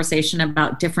hour's conversation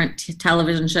about different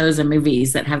television shows and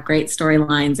movies that have great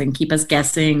storylines and keep us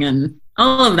guessing and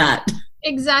all of that.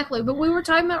 Exactly. But we were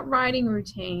talking about writing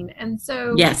routine. And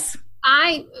so yes,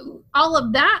 I all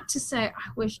of that to say,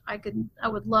 I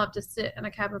would love to sit in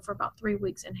a cabin for about 3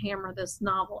 weeks and hammer this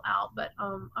novel out, but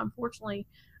unfortunately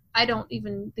I don't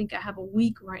even think I have a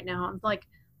week right now. I'm like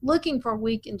looking for a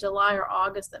week in July or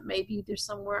August that maybe there's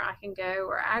somewhere I can go,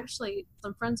 or actually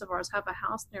some friends of ours have a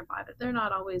house nearby that they're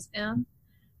not always in,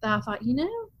 that I thought,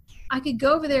 I could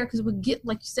go over there because it would get,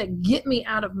 like you said, get me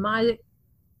out of my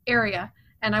area,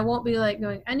 and I won't be like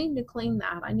going, I need to clean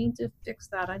that, I need to fix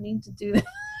that, I need to do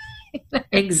that.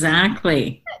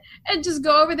 Exactly. And just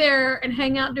go over there and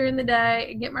hang out during the day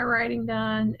and get my writing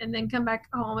done and then come back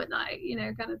home at night,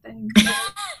 kind of thing.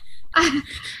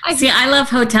 I love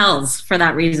hotels for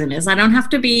that reason, is I don't have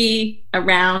to be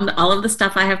around all of the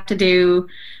stuff I have to do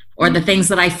or the things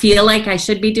that I feel like I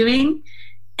should be doing,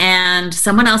 and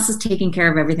someone else is taking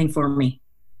care of everything for me.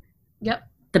 Yep.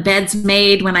 The bed's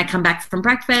made when I come back from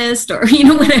breakfast, or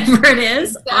whatever it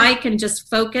is. Exactly. I can just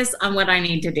focus on what I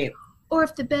need to do. Or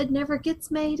if the bed never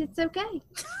gets made, it's okay.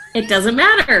 It doesn't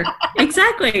matter.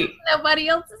 Exactly. Nobody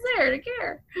else is there to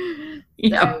care.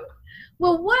 Yeah. So,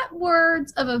 well, what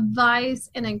words of advice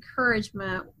and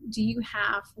encouragement do you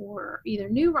have for either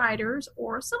new writers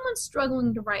or someone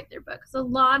struggling to write their book? Because a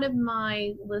lot of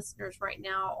my listeners right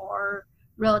now are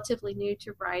relatively new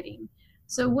to writing.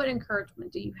 So what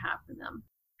encouragement do you have for them?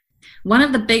 One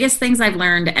of the biggest things I've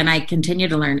learned, and I continue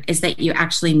to learn, is that you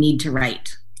actually need to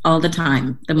write all the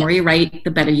time. The more you write, the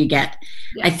better you get.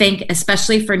 Yes. I think,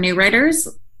 especially for new writers,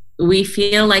 we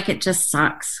feel like it just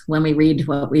sucks when we read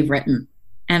what we've written,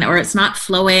 or it's not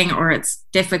flowing, or it's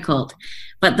difficult.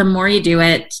 But the more you do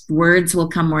it, words will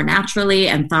come more naturally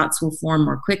and thoughts will form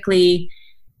more quickly.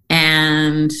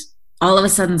 And all of a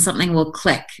sudden something will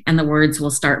click and the words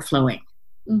will start flowing.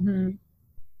 Mm-hmm.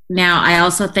 Now, I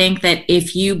also think that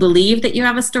if you believe that you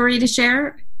have a story to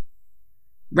share,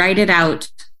 write it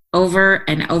out over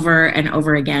and over and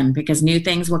over again, because new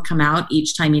things will come out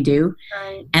each time you do.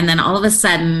 Right. And then all of a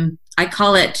sudden, I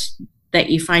call it that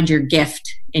you find your gift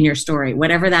in your story,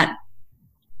 whatever that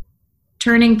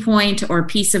turning point or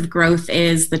piece of growth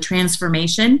is, the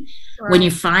transformation. Right. When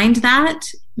you find that,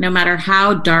 no matter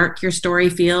how dark your story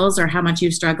feels or how much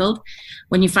you've struggled,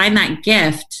 when you find that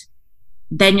gift,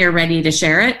 then you're ready to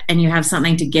share it and you have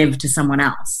something to give to someone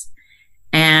else.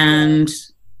 And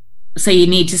so you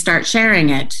need to start sharing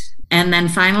it. And then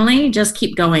finally, just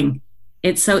keep going.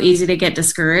 It's so easy to get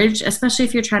discouraged, especially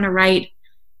if you're trying to write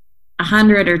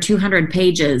 100 or 200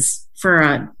 pages for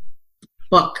a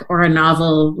book or a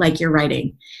novel like you're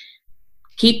writing.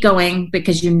 Keep going,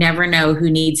 because you never know who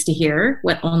needs to hear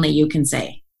what only you can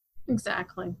say.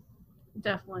 Exactly.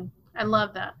 Definitely. I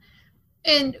love that.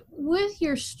 And with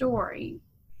your story,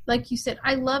 like you said,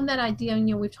 I love that idea.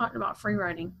 And, we've talked about free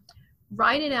writing.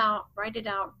 Write it out, write it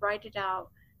out, write it out.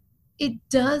 It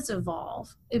does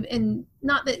evolve. And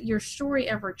not that your story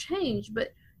ever changed, but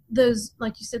those,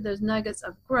 like you said, those nuggets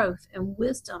of growth and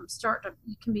wisdom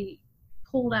can be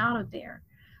pulled out of there.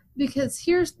 Because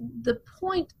here's the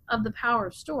point of the power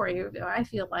of story, I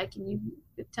feel like, and you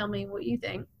tell me what you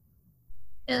think,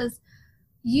 is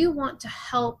you want to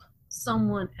help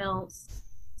someone else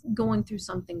going through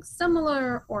something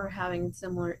similar or having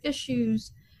similar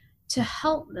issues, to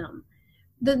help them.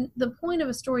 The point of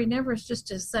a story never is just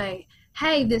to say,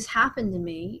 hey, this happened to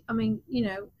me. I mean,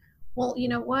 well, you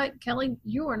know what, Kelly,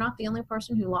 you are not the only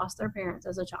person who lost their parents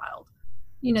as a child.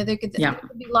 There could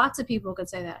be lots of people who could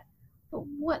say that. But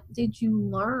what did you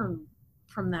learn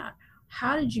from that?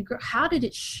 How did you grow? How did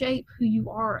it shape who you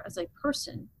are as a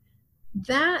person?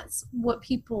 That's what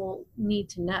people need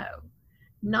to know.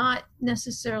 Not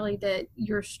necessarily that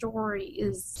your story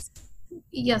is,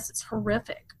 yes, it's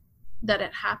horrific that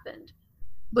it happened,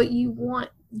 but you want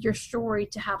your story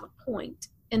to have a point.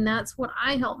 And that's what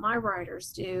I help my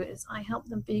writers do, is I help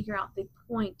them figure out the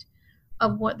point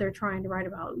of what they're trying to write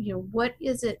about. What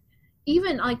is it?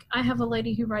 Even like I have a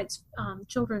lady who writes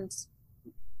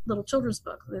little children's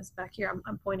book. This back here,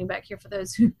 I'm pointing back here for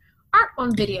those who aren't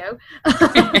on video.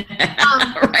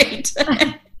 Right.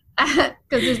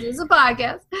 Because this is a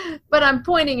podcast, but I'm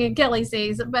pointing and Kelly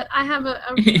sees. But I have one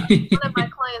of my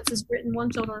clients has written one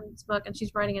children's book and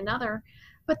she's writing another.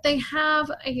 But they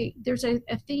have there's a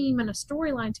theme and a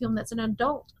storyline to them that's an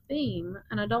adult theme,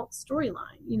 an adult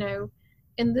storyline.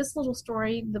 In this little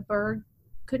story, the bird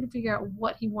couldn't figure out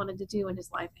what he wanted to do in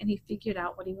his life, and he figured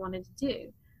out what he wanted to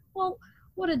do. Well,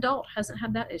 what adult hasn't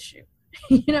had that issue?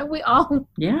 We all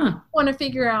want to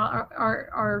figure out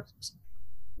our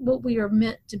what we are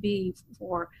meant to be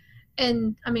for.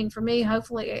 And I mean, for me,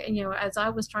 hopefully, as I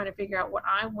was trying to figure out what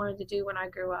I wanted to do when I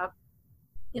grew up,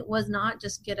 it was not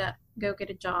just go get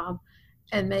a job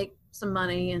and make some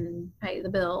money and pay the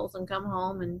bills and come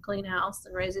home and clean house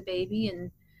and raise a baby. And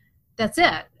that's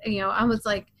it. I was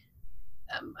like,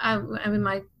 I'm in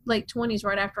my late 20s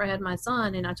right after I had my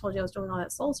son, and I told you I was doing all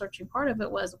that soul searching. Part of it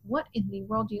was, what in the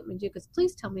world do you want me to do? Because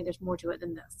please tell me there's more to it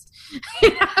than this.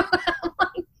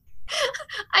 Like,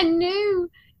 I knew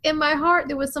in my heart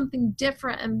there was something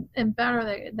different and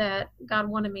better that God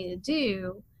wanted me to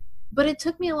do, but it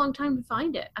took me a long time to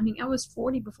find it. I mean, I was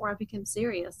 40 before I became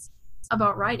serious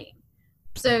about writing.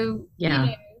 So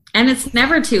yeah, and it's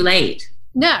never too late.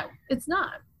 No, it's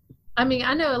not. I mean,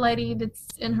 I know a lady that's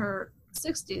in her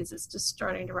 60s is just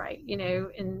starting to write,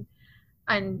 and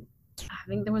I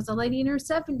think there was a lady in her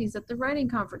 70s at the writing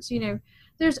conference.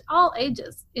 There's all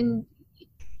ages, and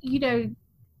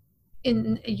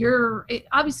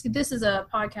obviously this is a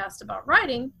podcast about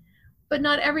writing, but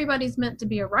not everybody's meant to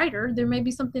be a writer. There may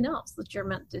be something else that you're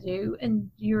meant to do, and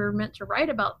you're meant to write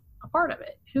about a part of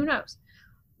it. Who knows?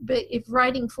 But if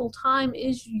writing full time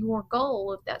is your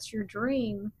goal, if that's your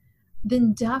dream,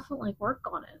 then definitely work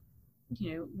on it.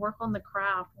 Work on the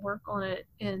craft, work on it,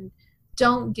 and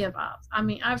don't give up. I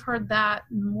mean, I've heard that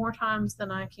more times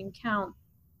than I can count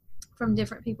from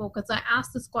different people, because I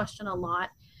ask this question a lot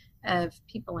of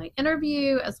people I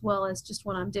interview, as well as just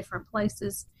when I'm different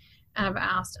places. I've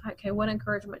asked, okay, what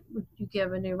encouragement would you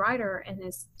give a new writer? And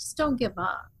it's just don't give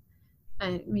up.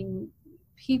 I mean,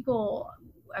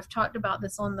 I've talked about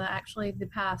this on the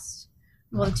past,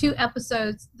 the 2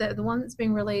 episodes. The one that's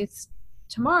being released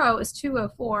tomorrow is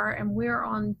 204,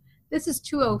 and this is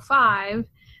 205,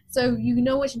 so you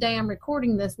know which day I'm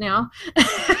recording this now.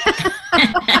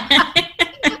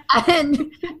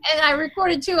 and I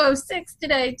recorded 206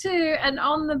 today too, and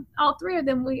on all 3 of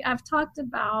them I've talked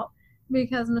about,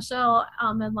 because Michelle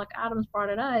Medlock Adams brought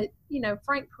it up.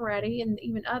 Frank Peretti and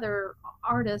even other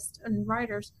artists and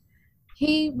writers,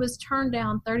 he was turned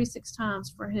down 36 times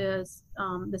for his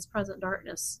This Present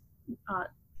Darkness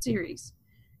series.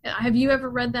 Have you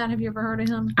ever read that? Have you ever heard of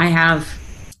him? I have.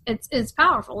 It's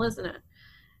powerful, isn't it?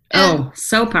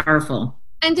 So powerful.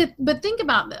 But think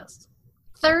about this: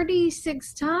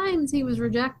 36 times he was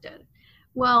rejected.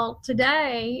 Well,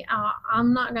 today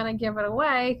I'm not going to give it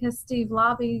away, because Steve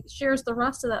Lobby shares the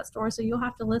rest of that story. So you'll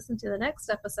have to listen to the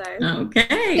next episode,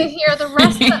 okay, to hear the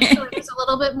rest of that story. There's a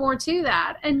little bit more to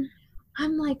that, and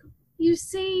I'm like, you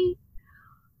see.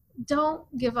 Don't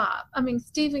give up. I mean,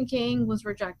 Stephen King was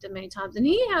rejected many times, and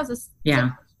he has a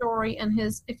similar story in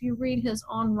if you read his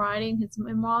On Writing, his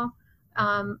memoir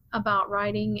about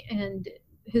writing and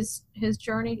his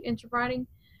journey into writing.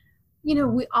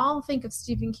 We all think of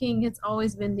Stephen King. It's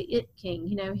always been the it king.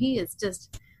 He is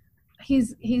just,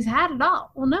 he's had it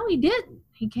all. Well, no, he didn't.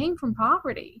 He came from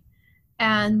poverty,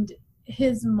 and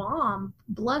his mom,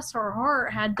 bless her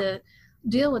heart, had to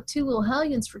deal with 2 little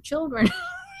hellions for children.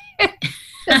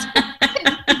 His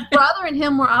brother and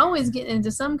him were always getting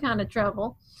into some kind of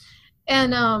trouble,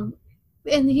 and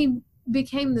he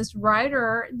became this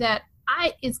writer that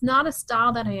it's not a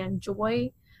style that I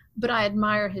enjoy, but I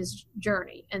admire his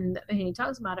journey, and he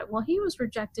talks about it. Well, he was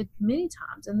rejected many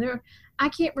times, and I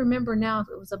can't remember now if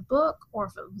it was a book or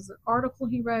if it was an article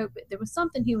he wrote, but there was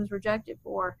something he was rejected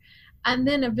for, and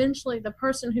then eventually the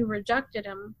person who rejected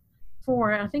him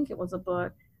for, I think it was a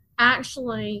book,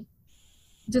 actually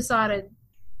decided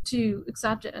to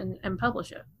accept it and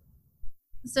publish it.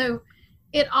 So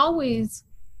there's always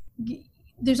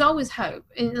hope.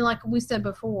 And like we said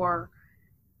before,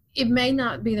 it may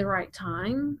not be the right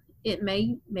time.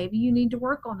 Maybe you need to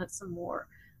work on it some more.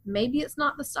 Maybe it's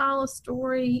not the style of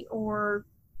story or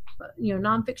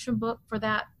nonfiction book for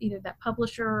that, either that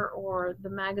publisher or the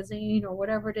magazine or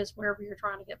whatever it is, wherever you're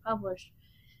trying to get published.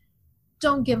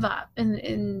 Don't give up,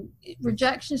 and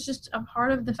rejection is just a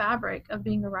part of the fabric of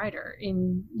being a writer,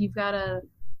 and you've got to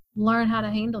learn how to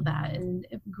handle that and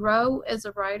grow as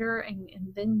a writer, and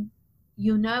then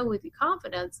with your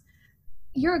confidence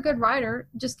you're a good writer.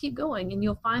 Just keep going, and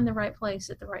you'll find the right place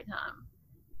at the right time.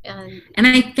 And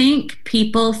I think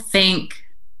people think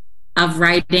of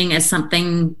writing as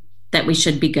something that we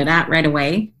should be good at right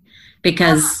away,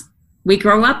 because we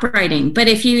grow up writing. But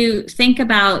if you think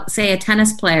about, say, a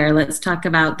tennis player, let's talk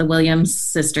about the Williams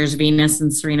sisters, Venus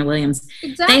and Serena Williams.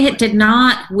 Exactly. They did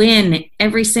not win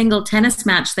every single tennis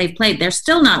match they've played. They're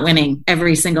still not winning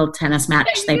every single tennis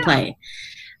match they play.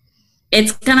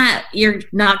 You're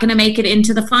not gonna make it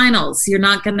into the finals. You're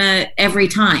not gonna every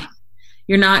time.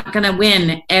 You're not gonna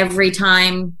win every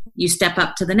time you step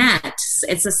up to the net.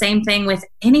 It's the same thing with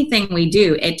anything we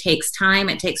do. It takes time,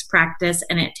 it takes practice,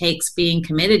 and it takes being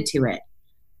committed to it.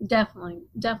 Definitely.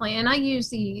 And I use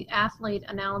the athlete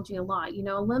analogy a lot.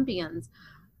 Olympians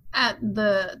at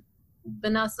the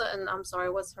Vanessa, and I'm sorry,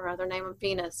 what's her other name?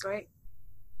 Venus, right?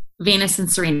 Venus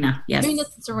and Serena. Yes.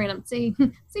 Venus and Serena. See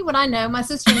what I know. My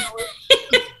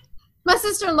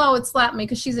sister-in-law would slap me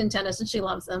because she's in tennis and she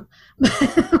loves them.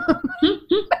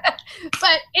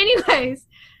 But anyways,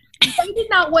 they did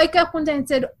not wake up one day and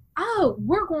said, "Oh,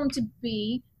 we're going to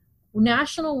be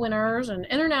national winners and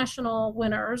international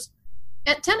winners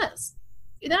at tennis."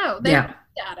 They looked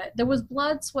at it. There was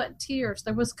blood, sweat, tears.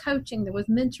 There was coaching. There was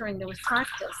mentoring. There was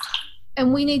practice.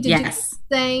 And we need to do the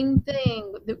same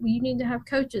thing. That we need to have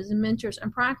coaches and mentors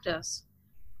and practice.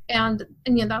 And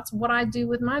that's what I do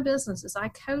with my business is I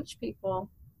coach people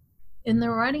in the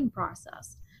writing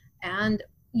process. And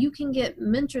you can get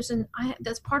mentors, and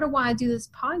that's part of why I do this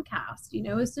podcast.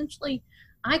 Essentially,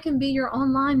 I can be your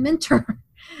online mentor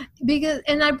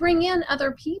and I bring in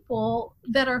other people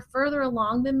that are further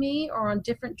along than me or on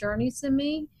different journeys than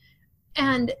me,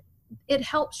 and it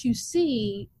helps you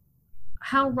see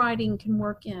how writing can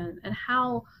work in and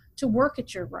how to work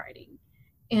at your writing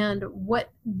and what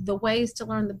the ways to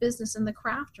learn the business and the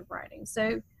craft of writing.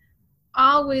 So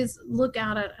I always look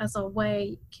at it as a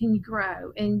way, can you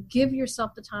grow and give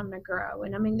yourself the time to grow?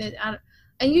 And I mean,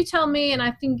 and you tell me, and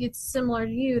I think it's similar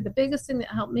to you, the biggest thing that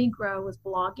helped me grow was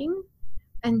blogging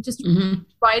and just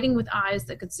writing with eyes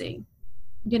that could see,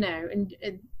 and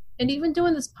even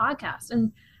doing this podcast.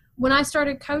 And when I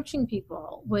started coaching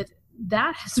people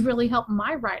that has really helped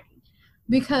my writing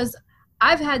because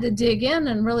I've had to dig in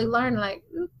and really learn, like,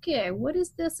 okay, what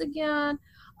is this again?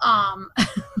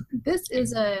 This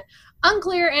is a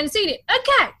unclear antecedent.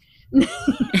 Okay.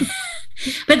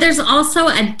 But there's also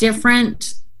a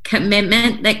different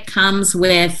commitment that comes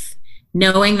with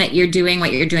knowing that you're doing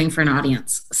what you're doing for an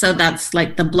audience. So that's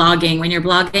like the blogging. When you're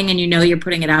blogging and you're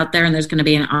putting it out there and there's going to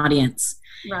be an audience,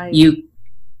 right? You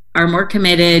are more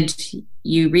committed.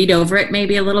 You read over it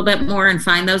maybe a little bit more and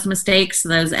find those mistakes,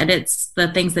 those edits,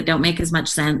 the things that don't make as much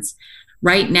sense.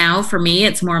 Right now, for me,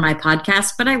 it's more my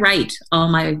podcast, but I write all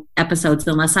my episodes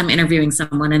unless I'm interviewing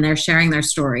someone and they're sharing their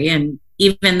story. And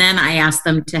even then, I ask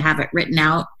them to have it written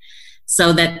out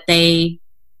so that they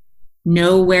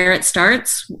know where it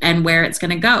starts and where it's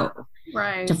going to go.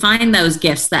 Right. To find those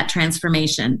gifts, that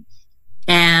transformation.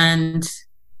 And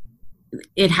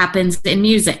it happens in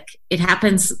music. It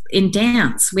happens in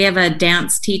dance. We have a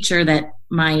dance teacher that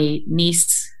my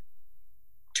niece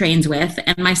trains with,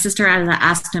 and my sister has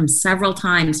asked him several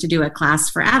times to do a class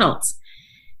for adults.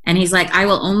 And he's like, I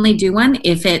will only do one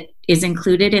if it is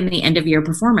included in the end of year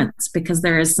performance, because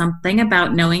there is something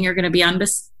about knowing you're going to be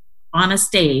on a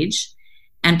stage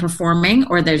and performing,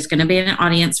 or there's going to be an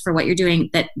audience for what you're doing,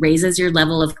 that raises your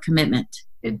level of commitment.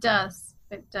 It does.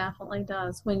 It definitely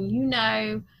does. When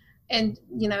and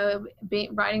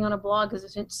writing on a blog is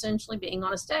essentially being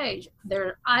on a stage. There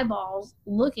are eyeballs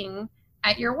looking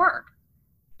at your work,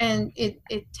 and it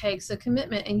takes a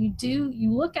commitment, and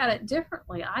you look at it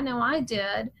differently. I know I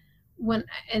did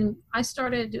and I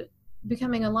started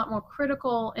becoming a lot more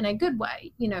critical in a good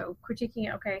way,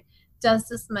 critiquing, okay, does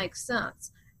this make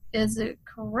sense? Is it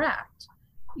correct?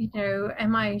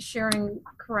 Am I sharing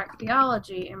correct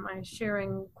theology? Am I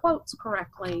sharing quotes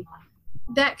correctly?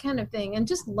 That kind of thing, and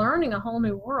just learning a whole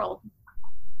new world.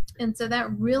 And so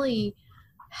that really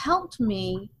helped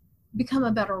me become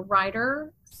a better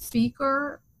writer,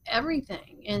 speaker,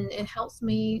 everything. And it helps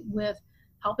me with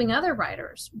helping other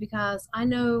writers because I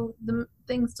know the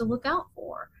things to look out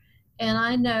for. And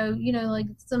I know, like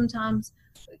sometimes,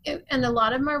 and a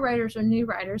lot of my writers are new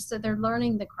writers, so they're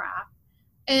learning the craft.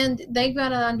 And they've got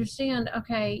to understand,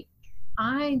 okay,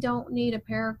 I don't need a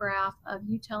paragraph of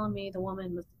you telling me the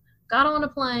woman got on a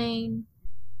plane,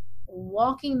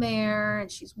 walking there, and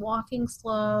she's walking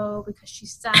slow because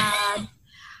she's sad.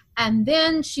 And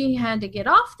then she had to get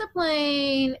off the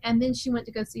plane, and then she went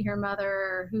to go see her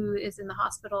mother, who is in the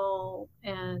hospital,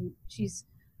 and she's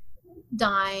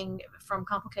dying from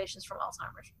complications from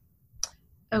Alzheimer's.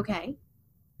 Okay,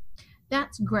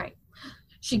 that's great.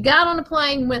 She got on a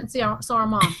plane, went and saw her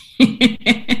mom.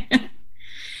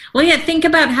 Well, yeah, think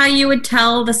about how you would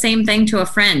tell the same thing to a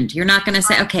friend. You're not going to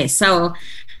say, okay, so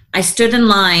I stood in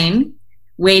line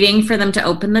waiting for them to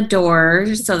open the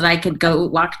door so that I could go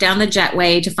walk down the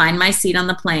jetway to find my seat on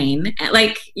the plane.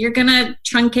 Like, you're going to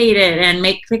truncate it and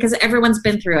because everyone's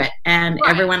been through it and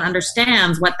everyone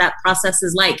understands what that process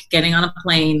is like, getting on a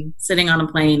plane, sitting on a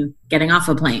plane, getting off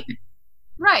a plane.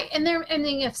 Right. And then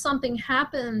if something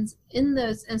happens in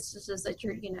those instances that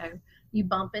you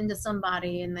bump into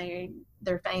somebody and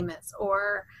they're famous,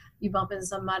 or you bump into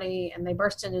somebody and they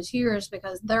burst into tears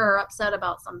because they're upset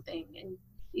about something, and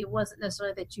it wasn't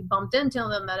necessarily that you bumped into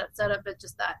them that upset it, but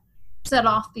just that set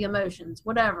off the emotions,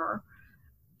 whatever.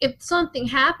 If something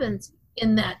happens,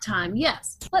 in that time.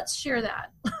 Yes, let's share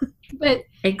that. But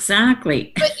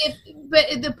exactly.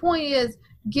 but the point is,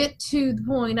 get to the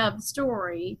point of the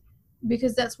story,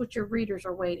 because that's what your readers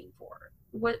are waiting for.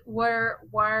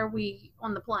 Why are we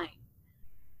on the plane?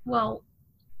 Well,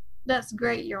 that's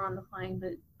great, you're on the plane,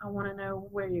 but I want to know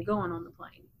where you're going on the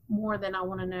plane more than I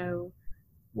want to know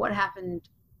what happened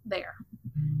there.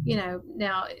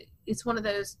 Now it's one of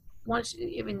those,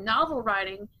 novel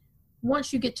writing,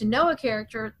 once you get to know a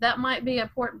character, that might be an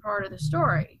important part of the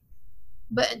story.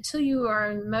 But until you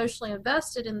are emotionally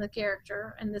invested in the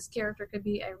character, and this character could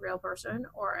be a real person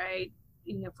or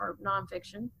for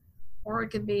nonfiction, or it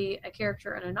could be a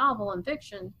character in a novel in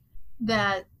fiction,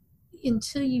 that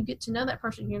until you get to know that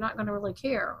person, you're not going to really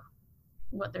care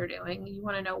what they're doing. You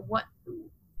want to know what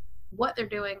they're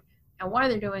doing and why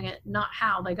they're doing it, not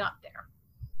how they got there.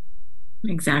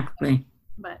 Exactly.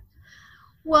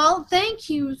 Well, thank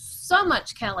you so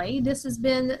much, Kelly. This has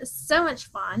been so much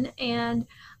fun, and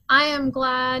I am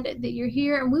glad that you're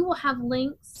here, and we will have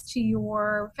links to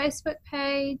your Facebook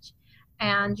page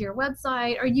and your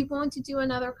website. Are you going to do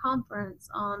another conference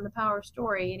on the Power of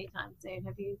Story anytime soon?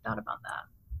 Have you thought about that?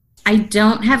 I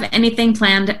don't have anything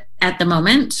planned at the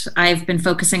moment. I've been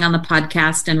focusing on the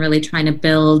podcast and really trying to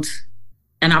build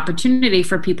an opportunity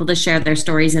for people to share their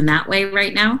stories in that way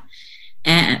right now.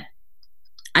 And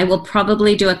I will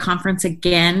probably do a conference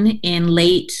again in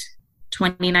late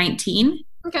 2019.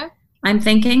 Okay. I'm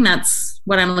thinking that's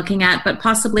what I'm looking at, but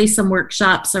possibly some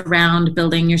workshops around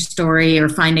building your story or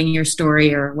finding your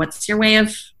story, or what's your way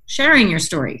of sharing your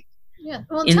story. Yeah.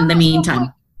 Well, in the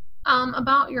meantime.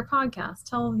 About your podcast.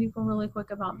 Tell people really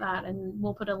quick about that, and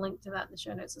we'll put a link to that in the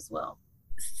show notes as well.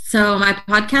 So my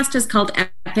podcast is called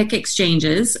Epic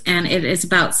Exchanges, and it is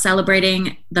about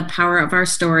celebrating the power of our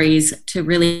stories to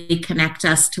really connect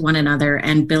us to one another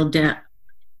and build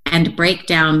and break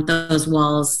down those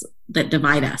walls that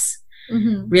divide us.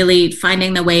 Mm-hmm. Really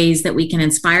finding the ways that we can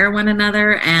inspire one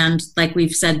another. And like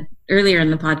we've said earlier in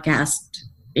the podcast,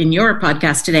 in your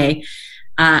podcast today,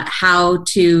 how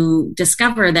to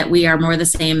discover that we are more the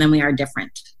same than we are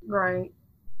different. Right.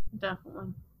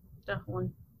 Definitely.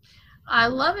 I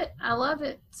love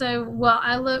it. So, well,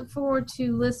 I look forward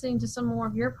to listening to some more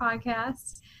of your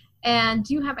podcasts, and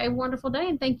you have a wonderful day,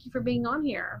 and thank you for being on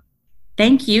here.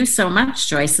 Thank you so much,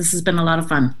 Joyce. This has been a lot of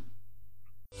fun.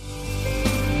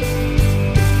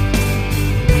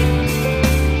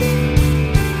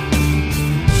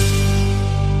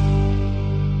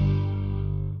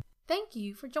 Thank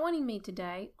you for joining me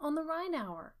today on The Write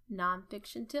Hour,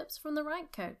 nonfiction tips from the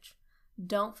Write Coach.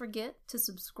 Don't forget to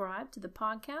subscribe to the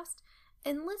podcast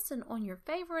and listen on your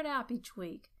favorite app each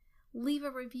week. Leave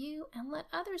a review and let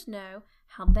others know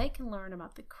how they can learn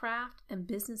about the craft and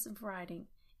business of writing.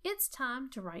 It's time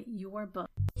to write your book.